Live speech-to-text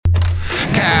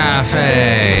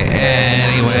Cafe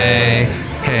Anyway.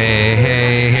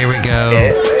 Hey, here we go.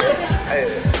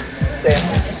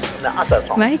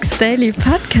 Mike's Daily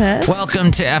Podcast.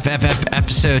 Welcome to FFF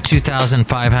episode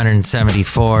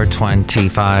 2574,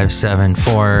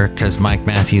 2574, because Mike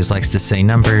Matthews likes to say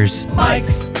numbers.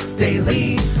 Mike's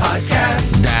Daily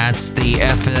Podcast. That's the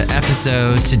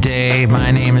episode today. My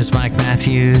name is Mike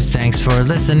Matthews. Thanks for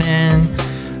listening.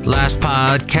 Last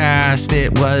podcast,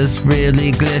 it was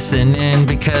really glistening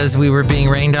because we were being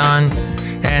rained on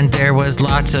and there was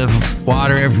lots of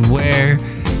water everywhere.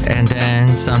 And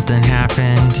then something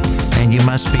happened, and you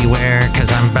must beware,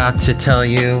 because I'm about to tell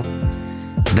you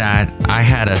that I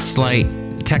had a slight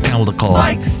technical...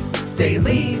 Mike's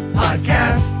Daily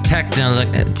Podcast. Technical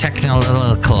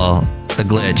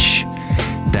glitch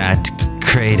that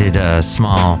created a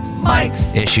small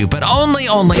Mike's issue, but only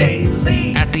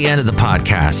Daily at the end of the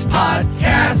podcast,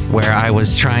 where I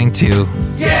was trying to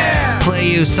play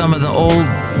you some of the old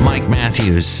Mike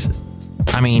Matthews.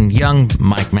 Young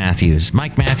Mike Matthews.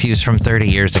 Mike Matthews from 30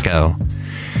 years ago.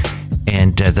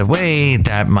 And the way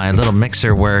that my little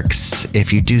mixer works,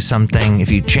 if you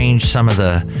change some of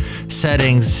the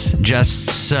settings just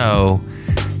so,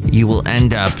 you will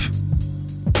end up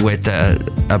with a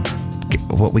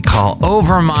what we call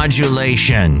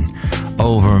overmodulation.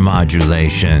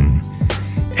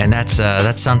 And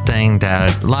that's something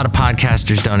that a lot of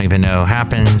podcasters don't even know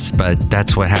happens, but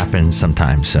that's what happens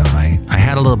sometimes. So I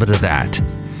had a little bit of that.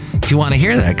 If you want to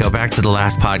hear that, go back to the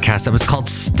last podcast that was called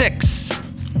Styx.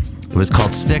 It was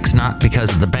called Styx, not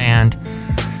because of the band,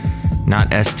 not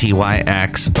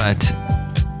STYX, but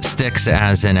Styx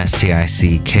as in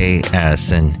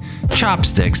STICKS, and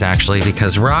chopsticks actually,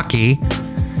 because Rocky,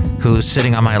 who's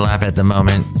sitting on my lap at the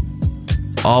moment,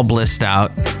 all blissed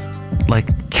out like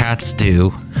cats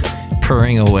do,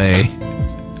 purring away.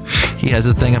 He has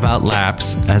a thing about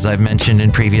laps, as I've mentioned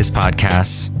in previous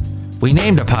podcasts. We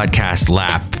named a podcast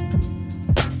Lap,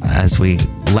 as we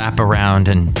lap around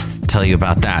and tell you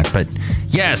about that. But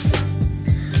yes,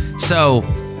 so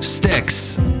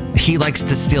Styx, he likes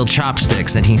to steal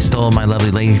chopsticks, and he stole my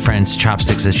lovely lady friend's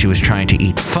chopsticks as she was trying to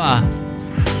eat pho,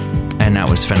 and that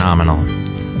was phenomenal.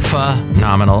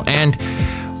 Phenomenal. And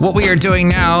what we are doing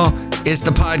now is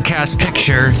the podcast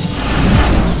picture.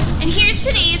 And here's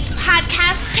today's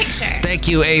podcast picture. Thank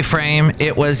you, A-Frame.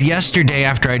 It was yesterday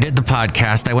after I did the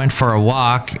podcast. I went for a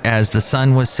walk as the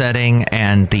sun was setting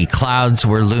and the clouds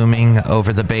were looming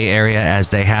over the Bay Area,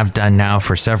 as they have done now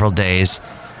for several days,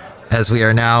 as we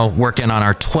are now working on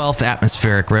our 12th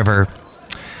atmospheric river.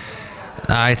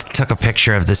 I took a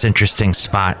picture of this interesting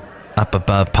spot up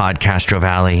above Podcastro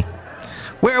Valley,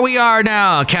 where we are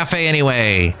now, Cafe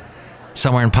Anyway.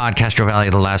 Somewhere in Podcastro Valley,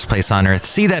 the last place on earth.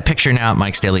 See that picture now at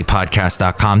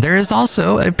mikesdailypodcast.com. There is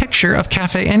also a picture of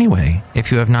Cafe Anyway.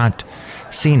 If you have not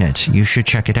seen it, you should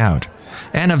check it out.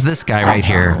 And of this guy right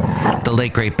here, the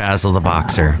late great Basil the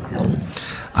Boxer.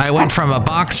 I went from a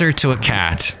boxer to a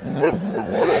cat.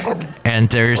 And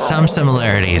there's some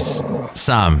similarities.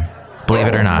 Some, believe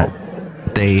it or not.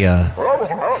 They,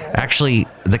 actually,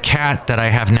 the cat that I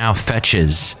have now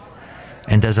fetches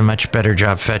and does a much better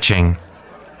job fetching.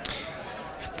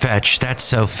 Fetch, that's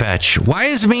so fetch. Why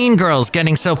is Mean Girls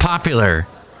getting so popular?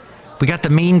 We got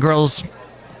the Mean Girls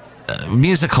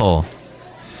musical,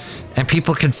 and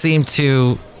people can seem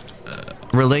to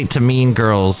relate to Mean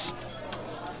Girls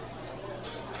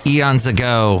eons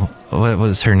ago. What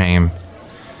was her name?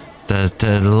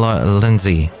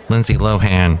 Lindsay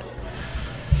Lohan,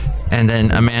 and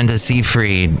then Amanda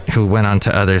Seyfried, who went on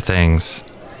to other things,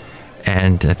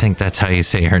 and I think that's how you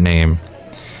say her name.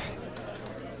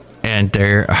 And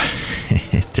there's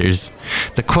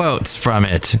the quotes from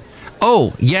it.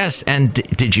 Oh, yes, and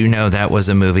did you know that was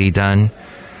a movie done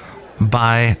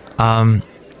by Saturday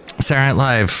Night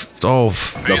Live? Oh,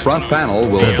 the front panel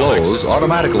will close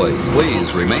automatically.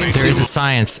 Please remain seated. There is a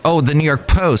science. Oh, the New York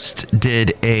Post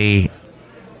did a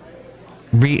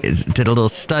little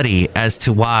study as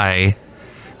to why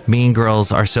Mean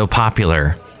Girls are so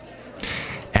popular.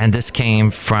 And this came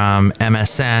from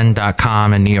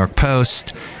MSN.com and New York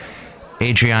Post.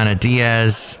 Adriana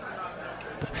Diaz.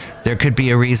 There could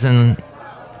be a reason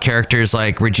characters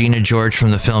like Regina George from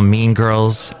the film Mean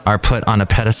Girls are put on a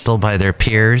pedestal by their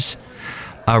peers.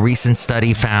 A recent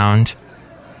study found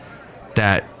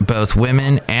that both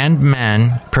women and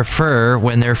men prefer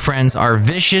when their friends are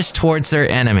vicious towards their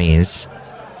enemies.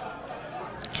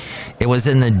 It was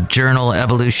in the journal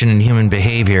Evolution in Human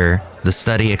Behavior. The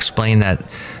study explained that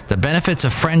the benefits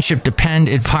of friendship depend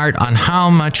in part on how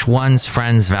much one's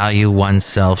friends value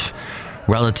oneself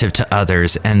relative to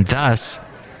others, and thus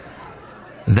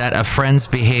that a friend's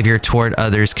behavior toward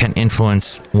others can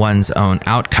influence one's own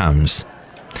outcomes.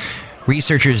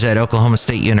 Researchers at Oklahoma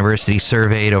State University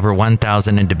surveyed over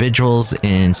 1,000 individuals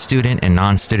in student and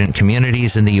non-student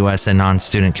communities in the U.S. and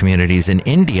non-student communities in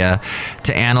India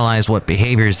to analyze what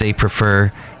behaviors they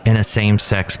prefer in a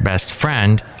same-sex best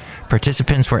friend.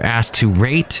 Participants were asked to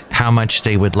rate how much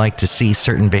they would like to see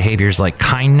certain behaviors like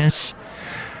kindness,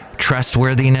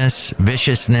 trustworthiness,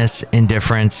 viciousness,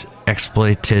 indifference,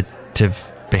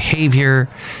 exploitative behavior,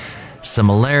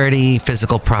 similarity,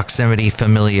 physical proximity,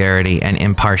 familiarity, and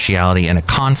impartiality in a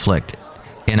conflict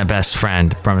in a best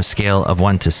friend from a scale of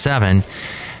 1 to 7.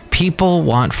 People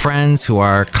want friends who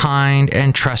are kind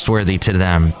and trustworthy to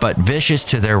them, but vicious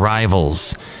to their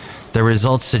rivals. The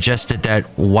results suggested that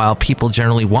while people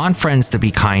generally want friends to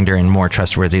be kinder and more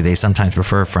trustworthy, they sometimes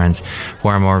prefer friends who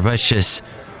are more vicious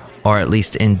or at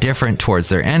least indifferent towards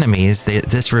their enemies.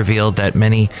 This revealed that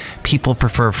many people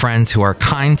prefer friends who are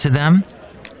kind to them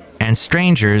and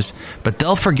strangers, but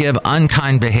they'll forgive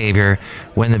unkind behavior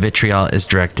when the vitriol is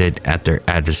directed at their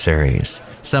adversaries.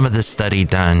 Some of this study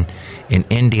done in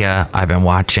India. I've been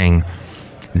watching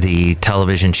the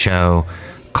television show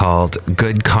called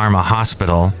Good Karma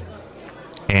Hospital,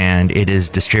 and it is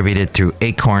distributed through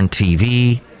Acorn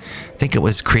TV. I think it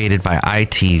was created by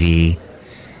ITV,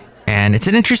 and it's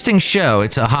an interesting show.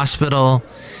 It's a hospital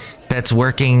that's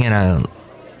working in a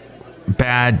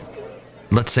bad,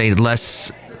 let's say,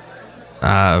 less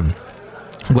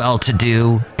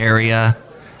well-to-do area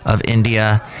of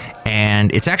India,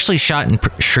 and it's actually shot in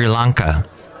Sri Lanka,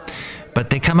 but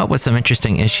they come up with some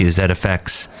interesting issues that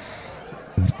affects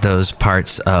those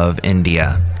parts of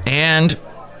India, and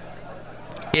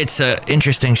it's an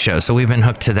interesting show. So we've been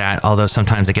hooked to that, although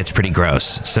sometimes it gets pretty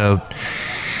gross. So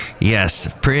yes,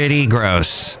 pretty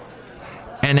gross.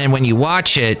 And then when you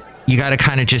watch it, you got to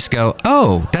kind of just go,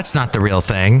 oh, that's not the real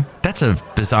thing. That's a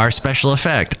bizarre special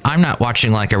effect. I'm not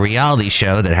watching like a reality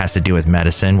show that has to do with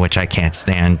medicine, which I can't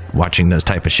stand watching those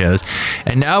type of shows.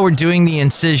 And now we're doing the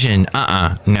incision.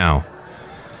 No.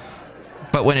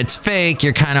 But when it's fake,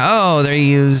 you're kind of, oh, they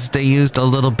used a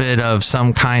little bit of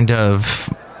some kind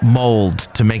of mold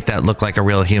to make that look like a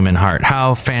real human heart.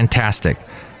 How fantastic.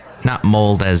 Not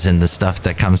mold as in the stuff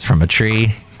that comes from a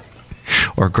tree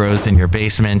or grows in your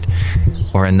basement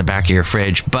or in the back of your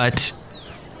fridge, but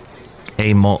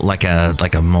a mold, like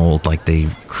a mold like they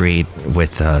create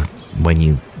with when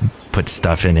you put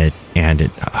stuff in it and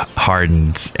it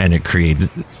hardens and it creates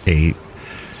a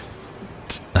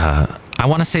I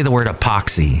want to say the word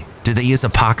epoxy. Do they use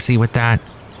epoxy with that?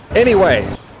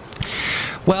 Anyway.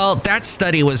 Well, that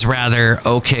study was rather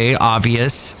okay,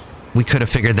 obvious. We could have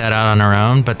figured that out on our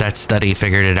own, but that study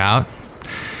figured it out.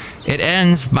 It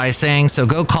ends by saying, so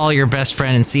go call your best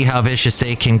friend and see how vicious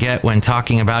they can get when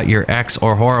talking about your ex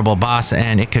or horrible boss,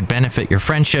 and it could benefit your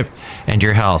friendship and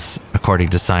your health, according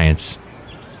to science.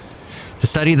 The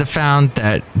study found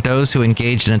that those who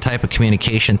engaged in a type of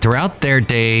communication throughout their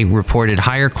day reported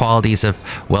higher qualities of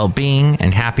well-being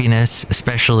and happiness,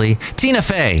 especially Tina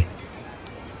Fey.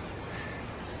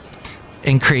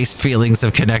 Increased feelings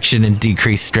of connection and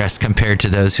decreased stress compared to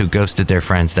those who ghosted their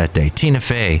friends that day. Tina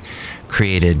Fey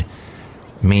created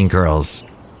Mean Girls.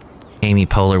 Amy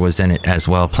Poehler was in it as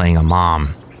well, playing a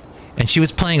mom. And she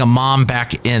was playing a mom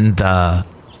back in the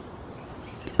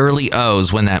early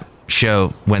O's when that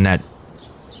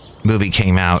movie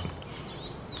came out.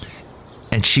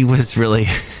 And she was really...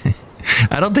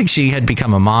 I don't think she had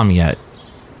become a mom yet.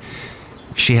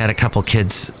 She had a couple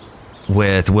kids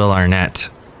with Will Arnett,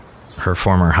 her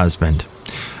former husband.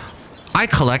 I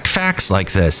collect facts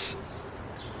like this.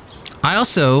 I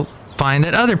also find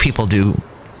that other people do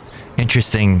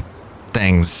interesting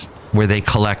things where they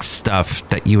collect stuff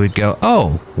that you would go,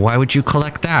 oh, why would you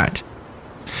collect that?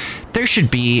 There should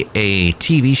be a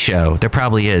TV show, there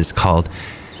probably is, called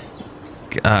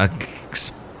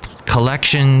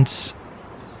Collections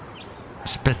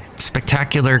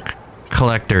Spectacular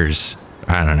Collectors.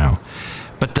 I don't know.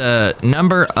 But the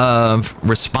number of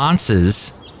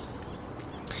responses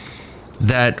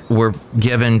that were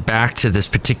given back to this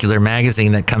particular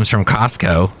magazine that comes from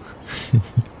Costco,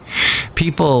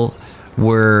 people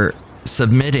were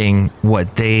submitting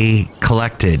what they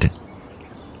collected.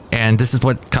 And this is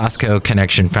what Costco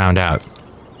Connection found out.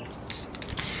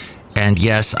 And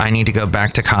yes, I need to go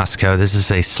back to Costco. This is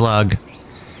a slug,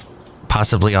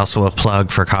 possibly also a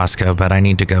plug for Costco, but I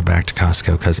need to go back to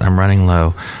Costco because I'm running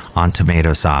low on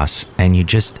tomato sauce. And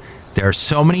there are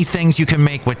so many things you can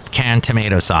make with canned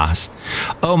tomato sauce.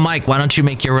 Oh, Mike, why don't you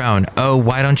make your own? Oh,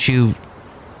 why don't you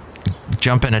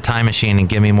jump in a time machine and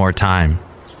give me more time?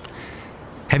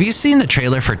 Have you seen the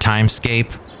trailer for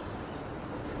Timescape?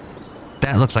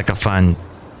 That looks like a fun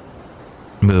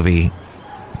movie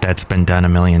that's been done a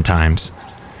million times.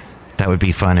 That would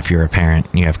be fun if you're a parent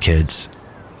and you have kids.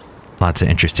 Lots of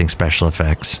interesting special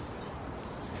effects.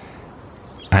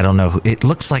 I don't know. It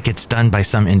looks like it's done by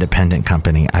some independent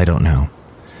company. I don't know.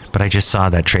 But I just saw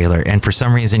that trailer. And for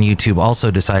some reason, YouTube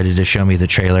also decided to show me the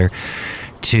trailer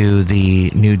to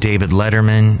the new David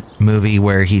Letterman movie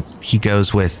where he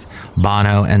goes with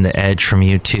Bono and The Edge from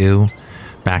U2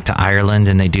 back to Ireland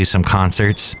and they do some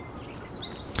concerts.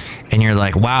 And you're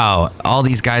like, wow, all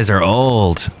these guys are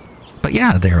old. But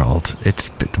yeah, they're old.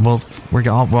 We're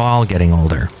all getting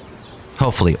older.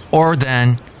 Hopefully. Or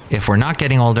then, if we're not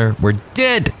getting older, we're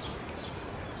dead.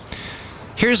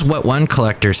 Here's what one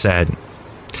collector said.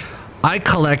 I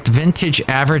collect vintage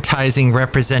advertising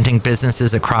representing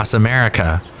businesses across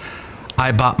America.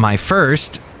 I bought my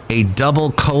first, a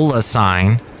double cola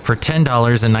sign, for $10 in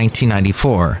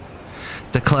 1994.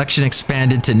 The collection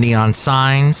expanded to neon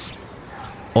signs,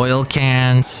 oil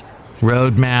cans,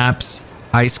 road maps,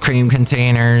 ice cream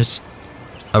containers,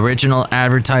 original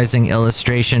advertising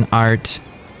illustration art,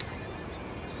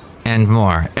 and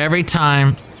more. Every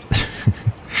time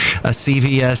a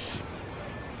CVS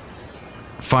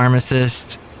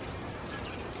pharmacist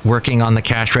working on the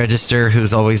cash register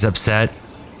who's always upset,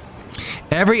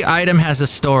 every item has a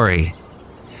story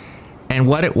and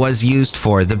what it was used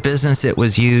for, the business it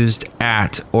was used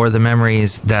at, or the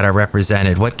memories that are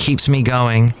represented. What keeps me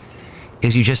going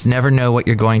is you just never know what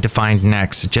you're going to find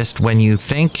next. Just when you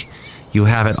think you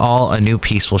have it all, a new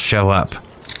piece will show up.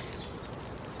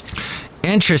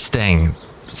 Interesting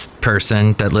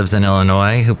person that lives in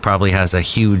Illinois who probably has a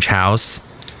huge house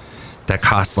that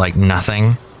costs like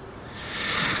nothing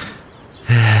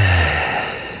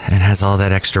and has all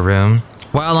that extra room.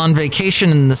 While on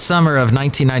vacation in the summer of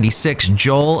 1996,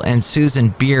 Joel and Susan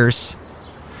Bierce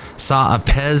saw a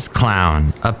Pez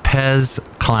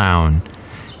clown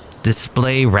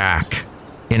display rack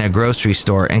in a grocery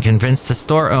store and convinced the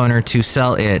store owner to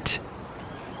sell it.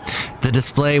 The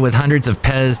display with hundreds of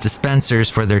Pez dispensers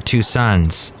for their two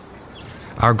sons.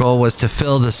 Our goal was to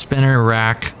fill the spinner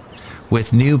rack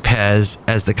with new Pez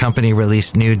as the company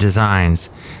released new designs.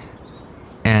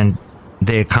 And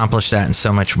they accomplished that and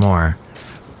so much more.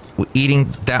 Eating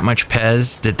that much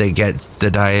Pez, did they get the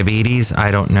diabetes?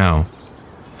 I don't know.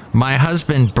 My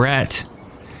husband, Brett,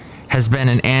 has been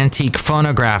an antique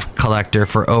phonograph collector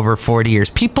for over 40 years.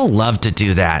 People love to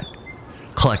do that.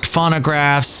 Collect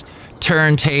phonographs,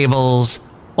 turntables,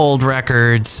 old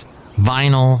records,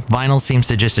 vinyl. Vinyl seems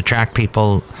to just attract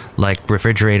people like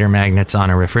refrigerator magnets on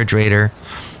a refrigerator.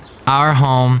 Our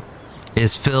home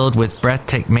is filled with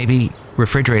breathtaking... Maybe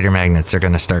refrigerator magnets are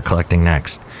going to start collecting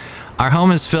next. Our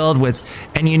home is filled with...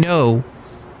 And you know,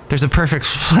 there's a perfect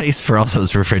place for all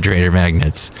those refrigerator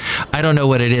magnets. I don't know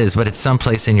what it is, but it's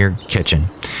someplace in your kitchen.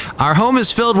 Our home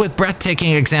is filled with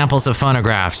breathtaking examples of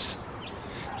phonographs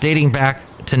dating back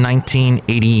to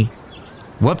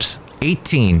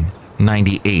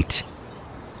 1898.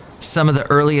 Some of the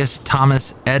earliest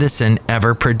Thomas Edison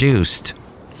ever produced.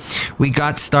 We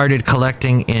got started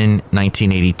collecting in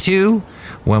 1982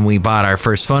 when we bought our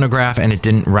first phonograph and it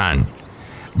didn't run.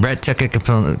 Brett took it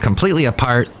completely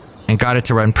apart and got it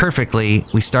to run perfectly.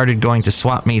 We started going to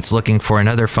swap meets looking for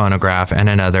another phonograph and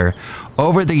another.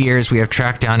 Over the years, we have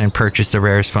tracked down and purchased the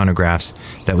rarest phonographs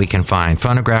that we can find.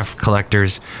 Phonograph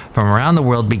collectors from around the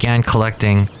world began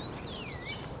contacting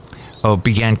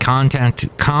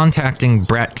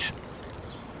Brett,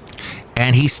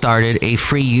 and he started a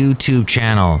free YouTube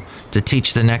channel to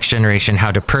teach the next generation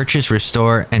how to purchase,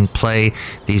 restore, and play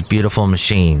these beautiful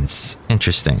machines.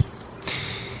 Interesting.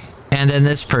 And then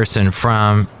this person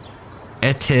from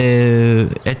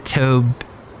Etobicoke,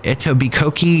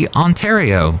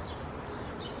 Ontario,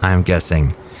 I'm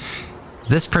guessing.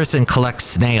 This person collects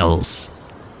snails.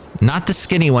 Not the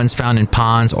skinny ones found in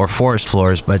ponds or forest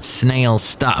floors, but snail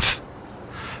stuff.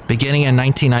 Beginning in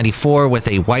 1994 with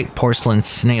a white porcelain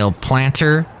snail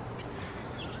planter,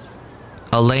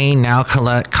 Elaine now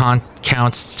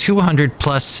counts 200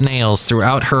 plus snails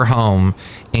throughout her home,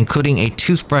 including a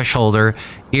toothbrush holder,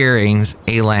 earrings,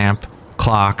 a lamp,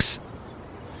 clocks,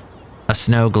 a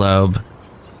snow globe,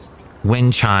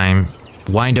 wind chime,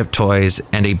 wind-up toys,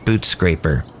 and a boot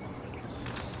scraper.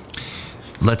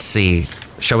 Let's see.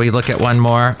 Shall we look at one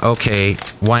more? Okay,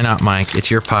 why not, Mike?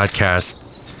 It's your podcast.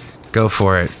 Go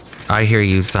for it. I hear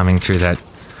you thumbing through that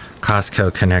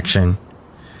Costco connection.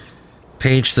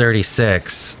 Page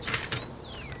 36.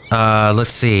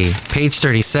 Let's see. Page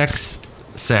 36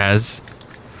 says,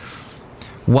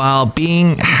 while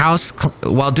doing house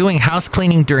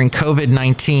cleaning during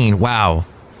COVID-19, wow,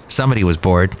 somebody was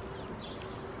bored.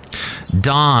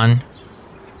 Dawn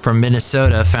from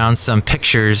Minnesota found some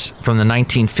pictures from the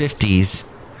 1950s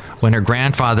when her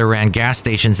grandfather ran gas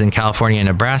stations in California and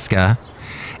Nebraska,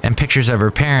 and pictures of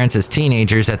her parents as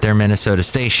teenagers at their Minnesota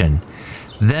station.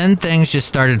 Then things just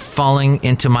started falling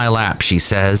into my lap, she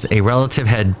says. A relative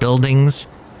had buildings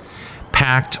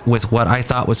packed with what I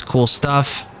thought was cool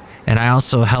stuff, and I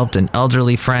also helped an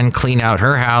elderly friend clean out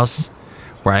her house,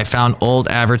 where I found old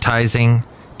advertising,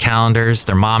 calendars,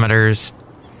 thermometers,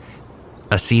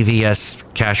 a CVS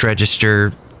cash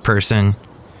register person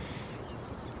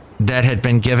that had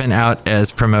been given out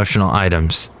as promotional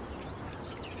items.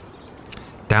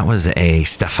 That was a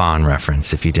Stefan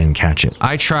reference, if you didn't catch it.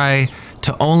 I try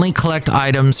to only collect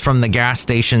items from the gas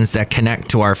stations that connect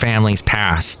to our family's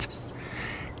past.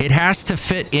 It has to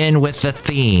fit in with the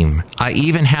theme. I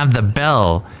even have the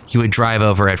bell you would drive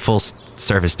over at full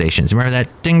service stations. Remember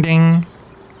that ding ding?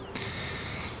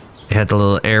 It had the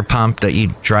little air pump that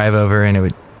you'd drive over and it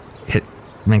would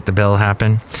make the bell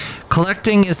happen.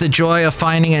 Collecting is the joy of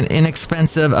finding an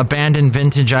inexpensive, abandoned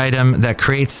vintage item that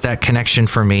creates that connection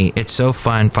for me. It's so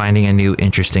fun finding a new,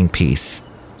 interesting piece.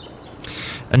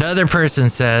 Another person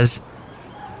says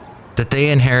that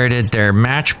they inherited their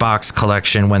Matchbox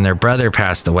collection when their brother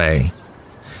passed away.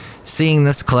 Seeing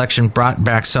this collection brought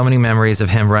back so many memories of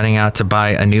him running out to buy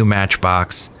a new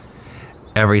Matchbox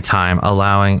every time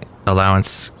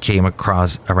allowance came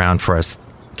around for us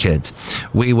kids.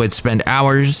 We would spend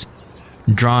hours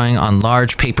drawing on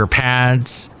large paper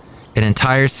pads an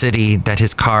entire city that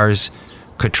his cars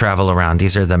could travel around.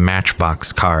 These are the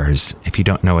Matchbox cars. If you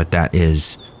don't know what that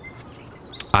is,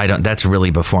 that's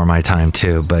really before my time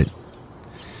too, but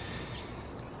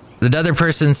another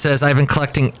person says, I've been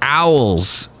collecting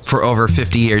owls for over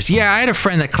 50 years. Yeah, I had a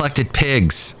friend that collected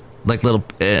pigs, like little,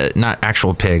 not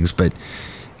actual pigs, but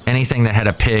anything that had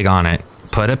a pig on it.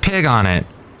 Put a pig on it.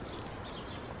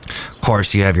 Of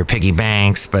course, you have your piggy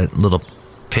banks, but little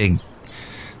pig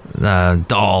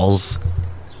dolls.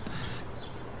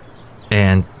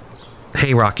 And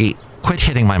hey, Rocky, quit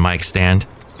hitting my mic stand.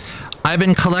 I've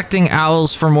been collecting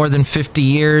owls for more than 50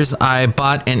 years. I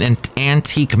bought an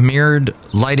antique mirrored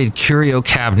lighted curio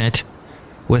cabinet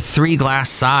with 3 glass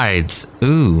sides.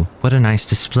 Ooh, what a nice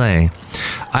display.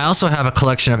 I also have a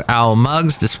collection of owl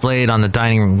mugs displayed on the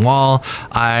dining room wall.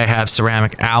 I have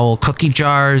ceramic owl cookie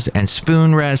jars and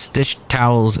spoon rests, dish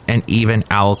towels, and even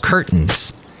owl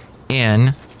curtains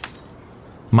in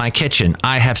my kitchen.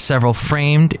 I have several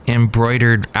framed,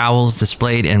 embroidered owls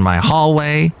displayed in my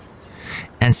hallway,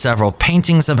 and several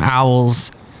paintings of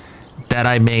owls that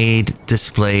I made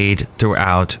displayed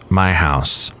throughout my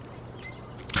house.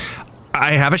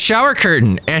 I have a shower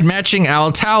curtain and matching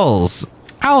owl towels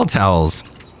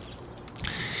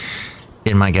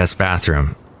in my guest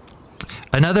bathroom.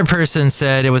 Another person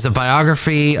said it was a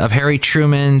biography of Harry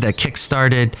Truman that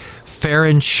kickstarted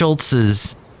Ferenc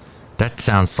Schultz's, that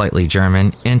sounds slightly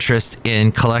German, interest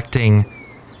in collecting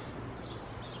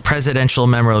presidential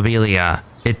memorabilia.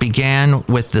 It began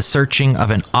with the searching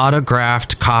of an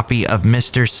autographed copy of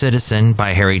Mr. Citizen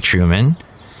by Harry Truman,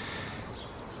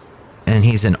 and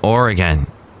he's in Oregon.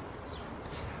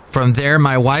 From there,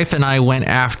 my wife and I went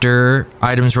after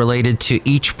items related to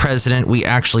each president we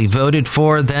actually voted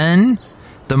for. Then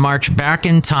the march back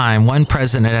in time, one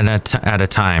president at a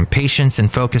time. Patience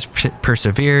and focus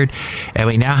persevered, and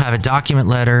we now have a document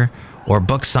letter or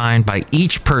book signed by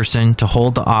each person to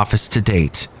hold the office to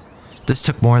date. This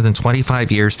took more than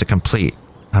 25 years to complete.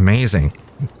 Amazing.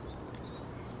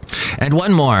 And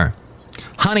one more.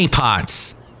 Honey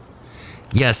pots.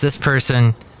 Yes, this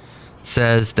person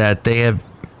says that they have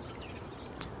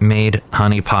made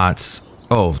honey pots.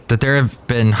 Oh, that there have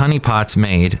been honey pots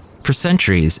made for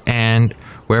centuries, and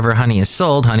wherever honey is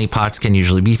sold, honey pots can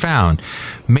usually be found.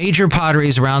 Major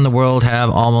potteries around the world have,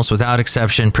 almost without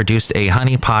exception, produced a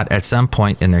honey pot at some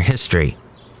point in their history.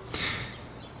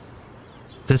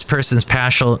 This person's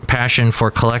passion for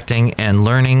collecting and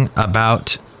learning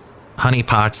about honey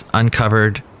pots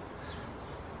uncovered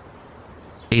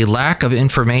a lack of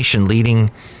information, leading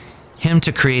him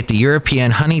to create the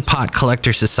European Honey Pot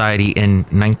Collector Society in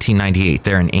 1998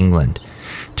 there in England,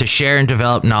 to share and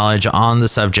develop knowledge on the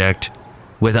subject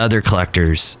with other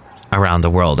collectors around the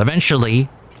world. Eventually,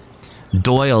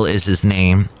 Doyle is his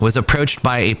name, was approached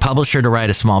by a publisher to write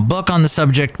a small book on the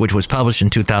subject, which was published in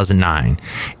 2009.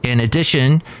 In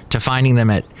addition to finding them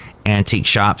at antique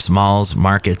shops, malls,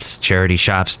 markets, charity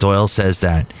shops, Doyle says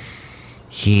that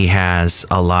he has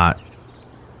a lot.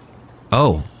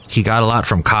 Oh, he got a lot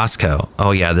from Costco.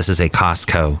 Oh yeah, this is a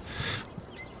Costco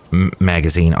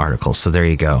magazine article. So there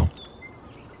you go.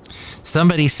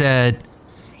 Somebody said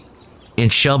in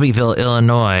Shelbyville,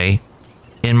 Illinois,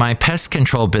 in my pest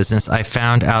control business, I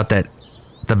found out that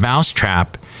The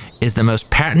mousetrap is the most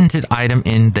patented item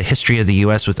in the history of the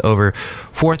U.S. with over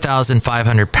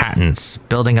 4,500 patents.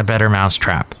 Building a better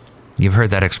mousetrap. You've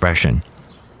heard that expression.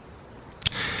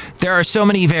 There are so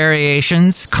many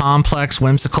variations, complex,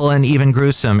 whimsical, and even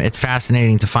gruesome. It's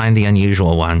fascinating to find the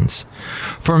unusual ones.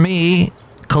 For me,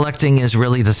 collecting is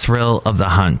really the thrill of the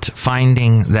hunt,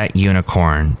 finding that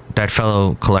unicorn that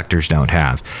fellow collectors don't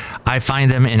have. I find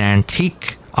them in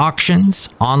antique auctions,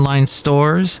 online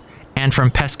stores, and from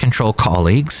pest control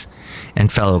colleagues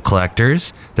and fellow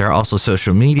collectors. There are also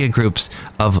social media groups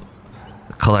of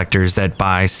collectors that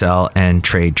buy, sell, and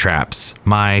trade traps.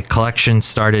 My collection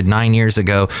started 9 years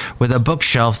ago with a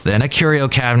bookshelf, then a curio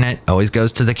cabinet. Always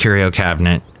goes to the curio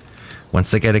cabinet.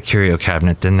 Once they get a curio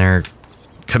cabinet, then they're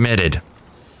committed.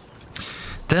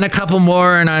 Then a couple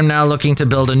more, and I'm now looking to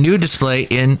build a new display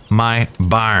in my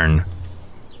barn.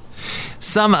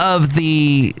 Some of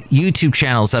the YouTube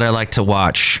channels that I like to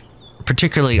watch,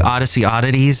 particularly Odyssey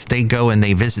Oddities, they go and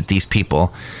they visit these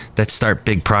people that start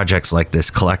big projects like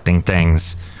this, collecting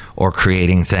things or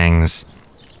creating things,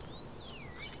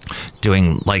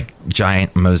 doing like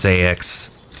giant mosaics.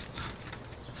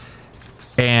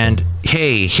 And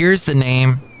hey, here's the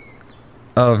name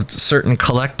of certain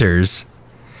collectors.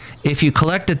 If you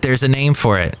collect it, there's a name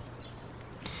for it.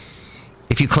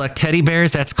 If you collect teddy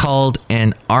bears, that's called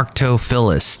an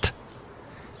arctophilist.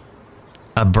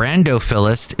 A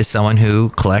brandophilist is someone who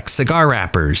collects cigar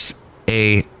wrappers.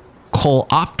 A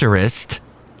coleopterist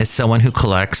is someone who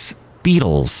collects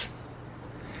beetles.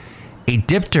 A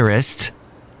dipterist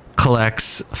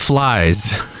collects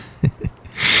flies.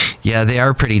 Yeah, they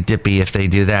are pretty dippy if they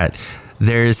do that.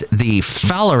 There's the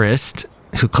fowlerist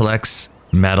who collects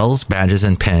medals, badges,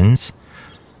 and pins.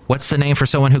 What's the name for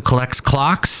someone who collects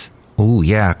clocks? Ooh,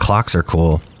 yeah, clocks are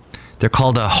cool. They're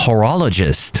called a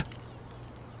horologist.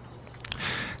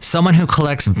 Someone who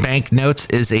collects banknotes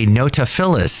is a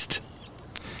notophilist.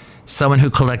 Someone who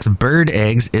collects bird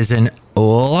eggs is an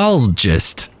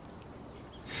oologist.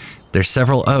 There's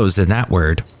several O's in that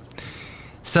word.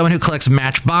 Someone who collects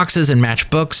matchboxes and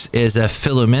matchbooks is a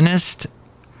philomenist.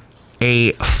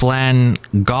 A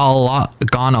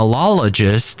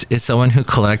flangonologist is someone who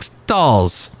collects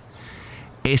dolls.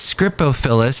 A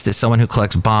scripophilist is someone who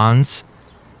collects bonds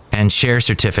and share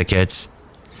certificates.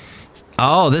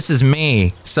 Oh, this is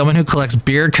me. Someone who collects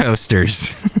beer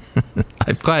coasters.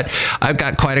 I've got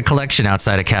quite a collection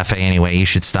outside a cafe anyway. You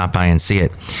should stop by and see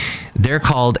it. They're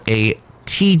called a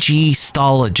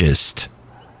tegestologist.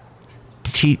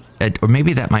 Or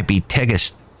maybe that might be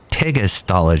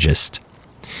tegestologist.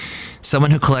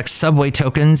 Someone who collects subway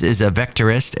tokens is a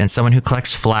vectorist, and someone who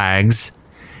collects flags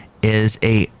is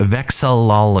a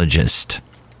vexillologist.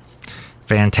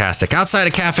 Fantastic. Outside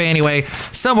a cafe anyway,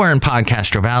 somewhere in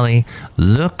Podcastro Valley,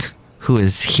 look who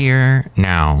is here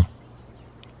now.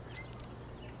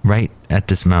 Right at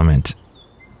this moment.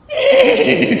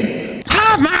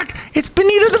 Hi, Mark. It's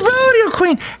Benita the Rodeo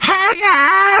Queen. How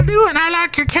y'all doing? I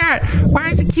like your cat. Why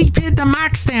does it keep hitting the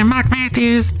mic stand, Mark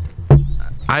Matthews?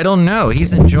 I don't know.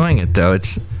 He's enjoying it, though.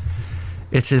 It's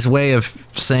his way of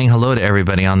saying hello to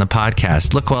everybody on the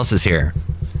podcast. Look who else is here.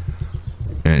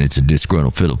 And it's a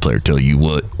Disgruntled Fiddle Player. Tell you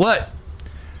what. What?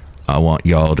 I want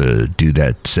y'all to do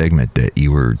that segment that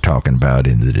you were talking about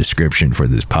in the description for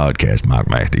this podcast, Mark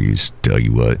Matthews. Tell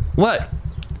you what. What?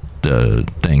 The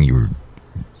thing you were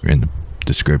in the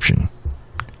description.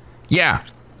 Yeah.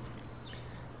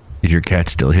 Is your cat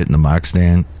still hitting the mic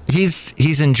stand?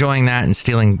 He's enjoying that and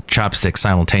stealing chopsticks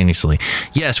simultaneously.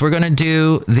 Yes, we're going to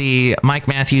do the Mike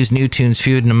Matthews New Tunes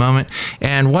Feud in a moment.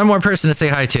 And one more person to say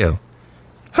hi to.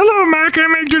 Hello, Mike. I'm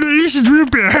making a delicious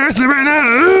root beer house right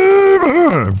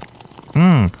now.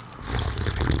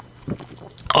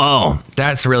 Oh,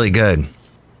 that's really good.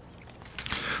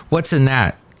 What's in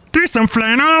that? There's some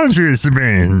flannel juice,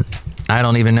 man. I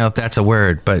don't even know if that's a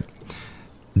word, but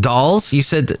dolls? You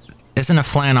said... Isn't a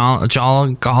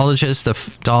flannelologist a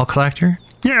doll collector?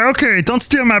 Yeah, okay. Don't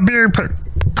steal my beer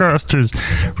coasters.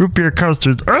 Root beer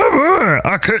coasters. Oh,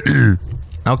 I'll cut you.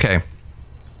 Okay.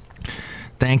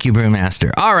 Thank you,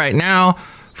 Brewmaster. All right, now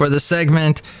for the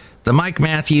segment, the Mike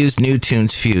Matthews New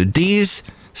Tunes Feud. These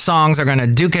songs are going to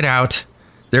duke it out.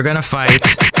 They're going to fight.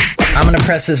 I'm going to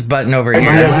press this button over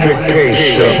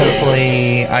here. So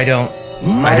hopefully I don't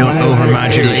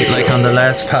overmodulate like on the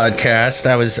last podcast.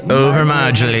 I was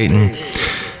overmodulating.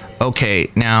 Okay,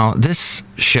 now this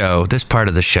part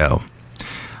of the show,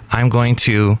 I'm going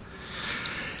to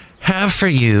have for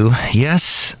you,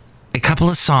 yes, a couple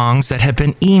of songs that have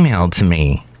been emailed to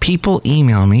me. People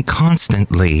email me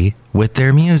constantly with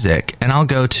their music, and I'll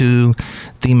go to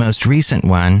the most recent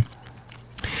one,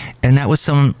 and that was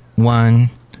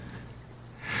someone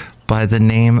by the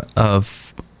name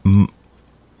of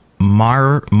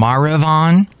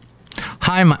Maravon.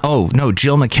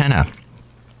 Jill McKenna.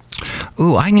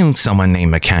 Ooh, I knew someone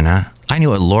named McKenna. I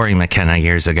knew a Lori McKenna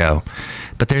years ago.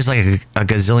 But there's like a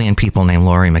gazillion people named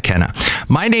Lori McKenna.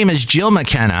 My name is Jill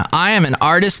McKenna. I am an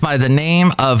artist by the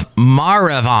name of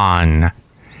Maravon.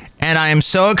 And I am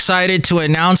so excited to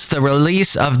announce the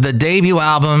release of the debut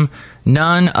album,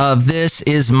 None of This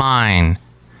Is Mine.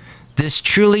 This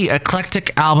truly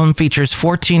eclectic album features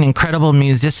 14 incredible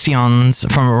musicians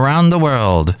from around the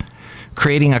world,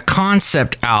 creating a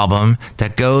concept album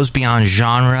that goes beyond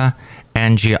genre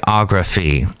and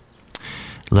geography.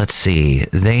 Let's see.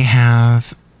 They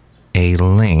have a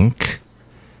link,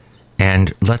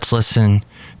 and let's listen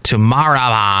to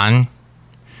Maravon.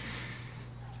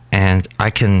 And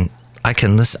I can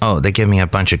listen. Oh, they give me a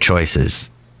bunch of choices.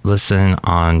 Listen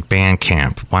on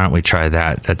Bandcamp. Why don't we try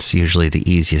that? That's usually the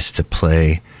easiest to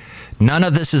play. None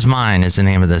of This Is Mine is the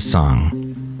name of this song.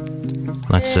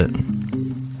 Let's it.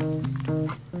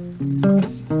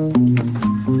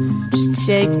 Just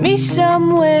take me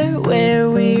somewhere where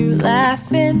we're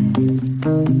laughing.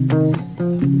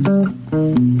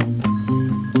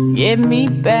 Get me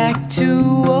back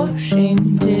to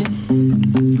Washington.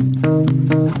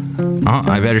 Oh,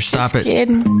 I better stop it.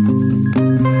 Kidding.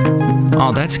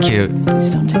 Oh, that's cute. Please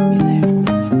don't take me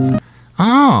there.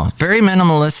 Oh, very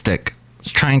minimalistic. I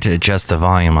was trying to adjust the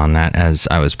volume on that as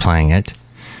I was playing it.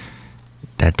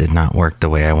 That did not work the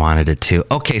way I wanted it to.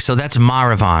 Okay, so that's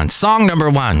Maravon. Song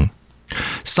number 1.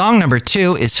 Song number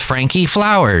 2 is Frankie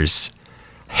Flowers.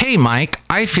 Hey, Mike,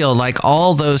 I feel like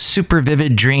all those super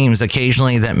vivid dreams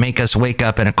occasionally that make us wake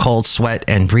up in a cold sweat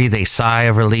and breathe a sigh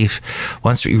of relief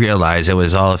once we realize it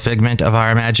was all a figment of our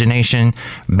imagination.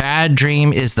 Bad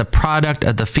dream is the product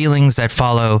of the feelings that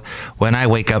follow when I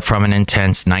wake up from an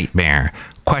intense nightmare,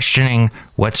 questioning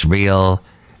what's real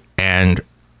and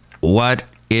what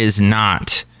is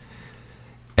not.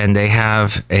 And they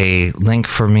have a link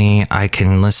for me. I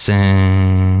can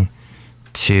listen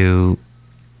to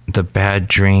the Bad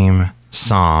Dream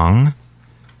song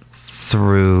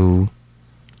through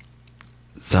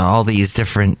all these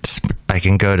different. I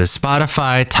can go to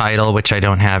Spotify, Tidal, which I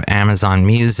don't have, Amazon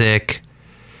Music.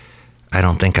 I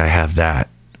don't think I have that.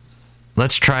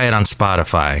 Let's try it on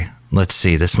Spotify. Let's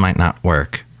see. This might not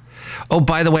work. Oh,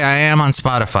 by the way, I am on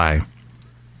Spotify.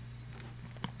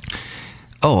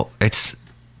 Oh, it's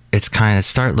kind of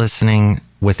start listening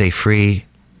with a free.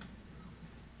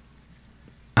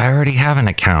 I already have an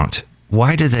account.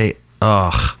 Why do they?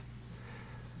 Ugh.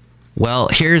 Well,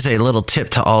 here's a little tip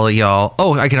to all of y'all.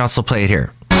 Oh, I can also play it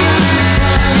here.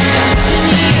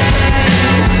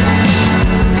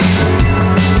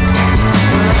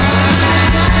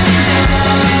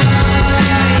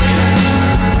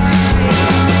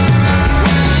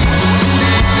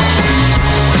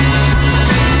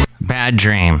 Bad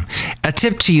Dream. A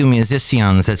tip to you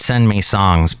musicians that send me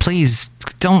songs. Please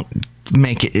don't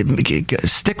make it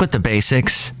stick with the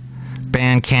basics.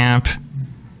 Bandcamp.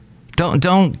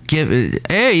 Don't give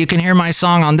hey, you can hear my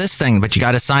song on this thing, but you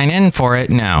got to sign in for it.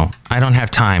 No, I don't have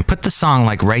time. Put the song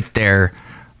like right there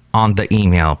on the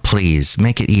email, please.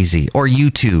 Make it easy. Or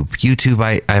YouTube,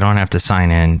 I don't have to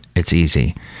sign in. It's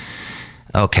easy.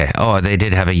 Okay. Oh, they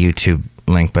did have a YouTube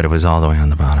link, but it was all the way on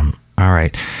the bottom. All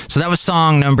right. So that was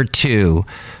song number 2.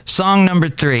 Song number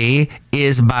 3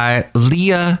 is by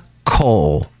Leah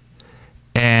Cole,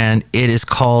 and it is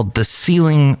called The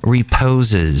Ceiling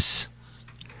Reposes.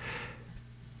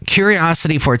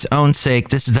 Curiosity for its own sake,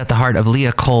 this is at the heart of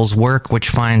Leah Cole's work, which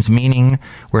finds meaning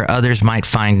where others might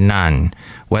find none.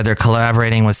 Whether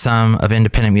collaborating with some of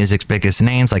independent music's biggest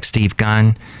names like Steve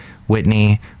Gunn,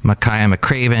 Whitney, Micaiah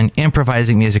McCraven,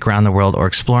 improvising music around the world, or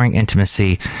exploring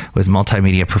intimacy with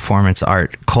multimedia performance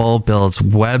art, Cole builds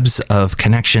webs of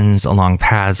connections along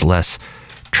paths less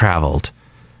traveled.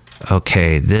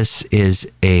 Okay, this is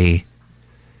a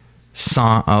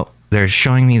song. Oh, they're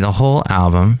showing me the whole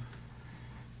album.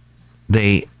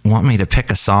 They want me to pick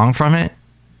a song from it.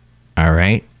 All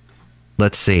right,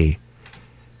 let's see.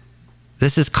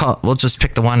 This is called, we'll just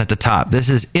pick the one at the top. This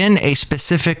is In a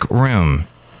Specific Room.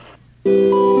 They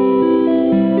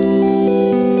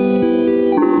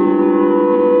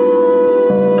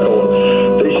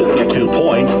should get 2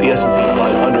 points. The S&P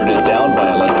 500 is down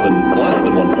by less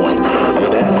than 1 point. The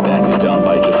NASDAQ is down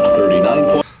by just 39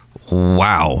 points.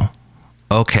 Wow.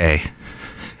 Okay.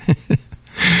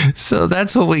 So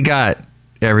that's what we got,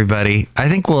 everybody. I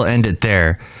think we'll end it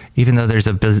there, even though there's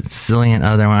a bazillion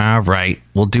other one. All right,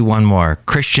 we'll do one more.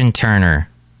 Christian Turner.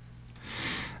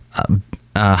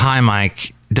 Hi,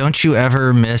 Mike. don't you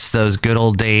ever miss those good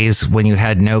old days when you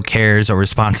had no cares or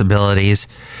responsibilities?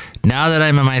 Now that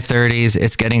I'm in my 30s,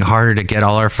 it's getting harder to get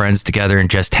all our friends together and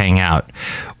just hang out.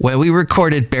 When we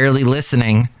recorded Barely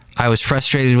Listening, I was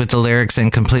frustrated with the lyrics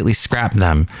and completely scrapped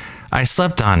them. I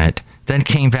slept on it, then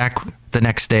came back the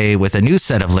next day with a new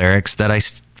set of lyrics that I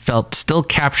felt still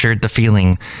captured the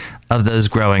feeling of those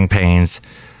growing pains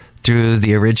through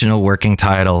the original working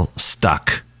title,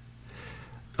 Stuck.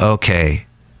 Okay,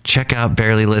 check out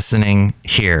Barely Listening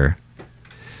here.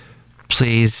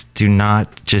 Please do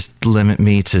not just limit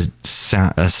me to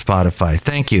Spotify.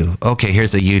 Thank you. Okay,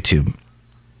 here's a YouTube.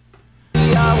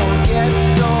 I won't get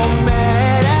so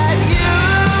mad at you.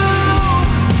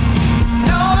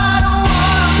 No, I don't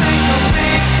wanna make a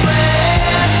big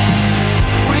plan.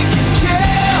 We can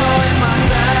chill in my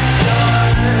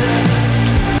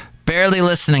backyard. Barely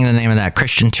Listening, the name of that,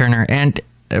 Christian Turner. And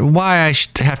why I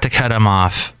have to cut him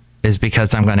off is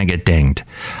because I'm going to get dinged.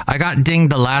 I got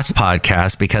dinged the last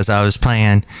podcast because I was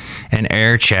playing an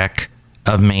air check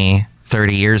of me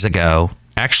 30 years ago.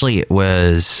 Actually, it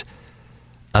was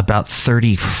about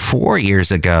 34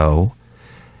 years ago.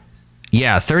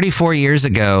 Yeah, 34 years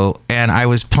ago. And I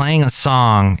was playing a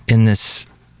song in this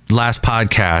last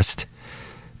podcast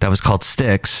that was called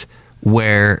Sticks,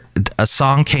 where a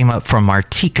song came up from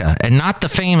Martika, and not the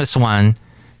famous one,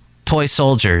 Toy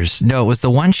Soldiers. No, it was the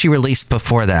one she released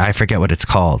before that. I forget what it's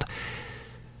called.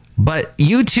 But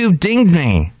YouTube dinged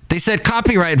me. They said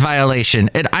copyright violation.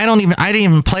 And I didn't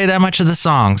even play that much of the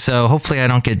song. So hopefully I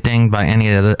don't get dinged by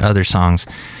any of the other songs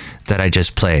that I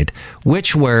just played.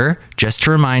 Which were, just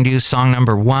to remind you, song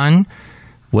number 1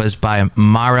 was by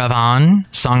Maravan.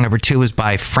 Song number 2 was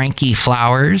by Frankie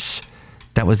Flowers.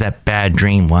 That was that Bad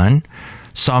Dream one.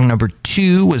 Song number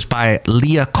 2 was by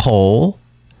Leah Cole.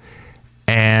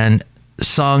 And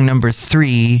song number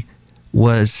 3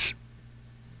 was,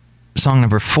 song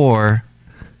number 4,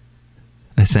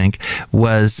 I think,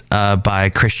 was by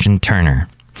Christian Turner.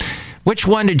 Which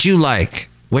one did you like?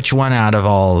 Which one out of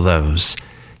all of those?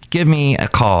 Give me a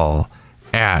call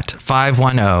at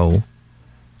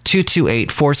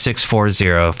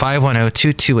 510-228-4640,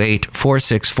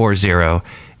 510-228-4640.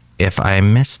 If I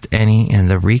missed any in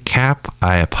the recap,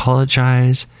 I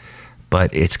apologize.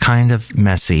 But it's kind of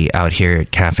messy out here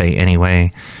at Cafe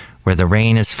Anyway, where the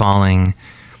rain is falling.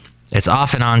 It's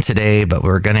off and on today, but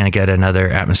we're going to get another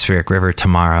atmospheric river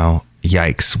tomorrow.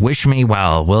 Yikes. Wish me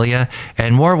well, will ya?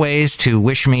 And more ways to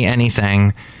wish me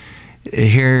anything.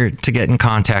 Here to get in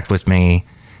contact with me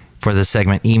for the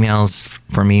segment emails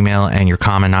from email and your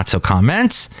common not so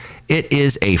comments. It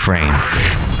is A-Frame.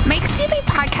 Mike's Daily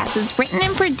Podcast is written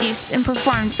and produced and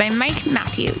performed by Mike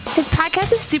Matthews. His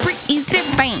podcast is super easy to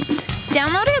find.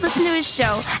 Download or listen to his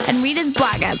show and read his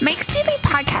blog at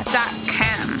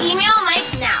mikesdailypodcast.com. Email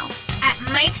Mike now at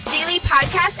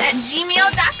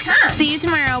mikesdailypodcast@gmail.com. See you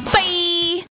tomorrow. Bye!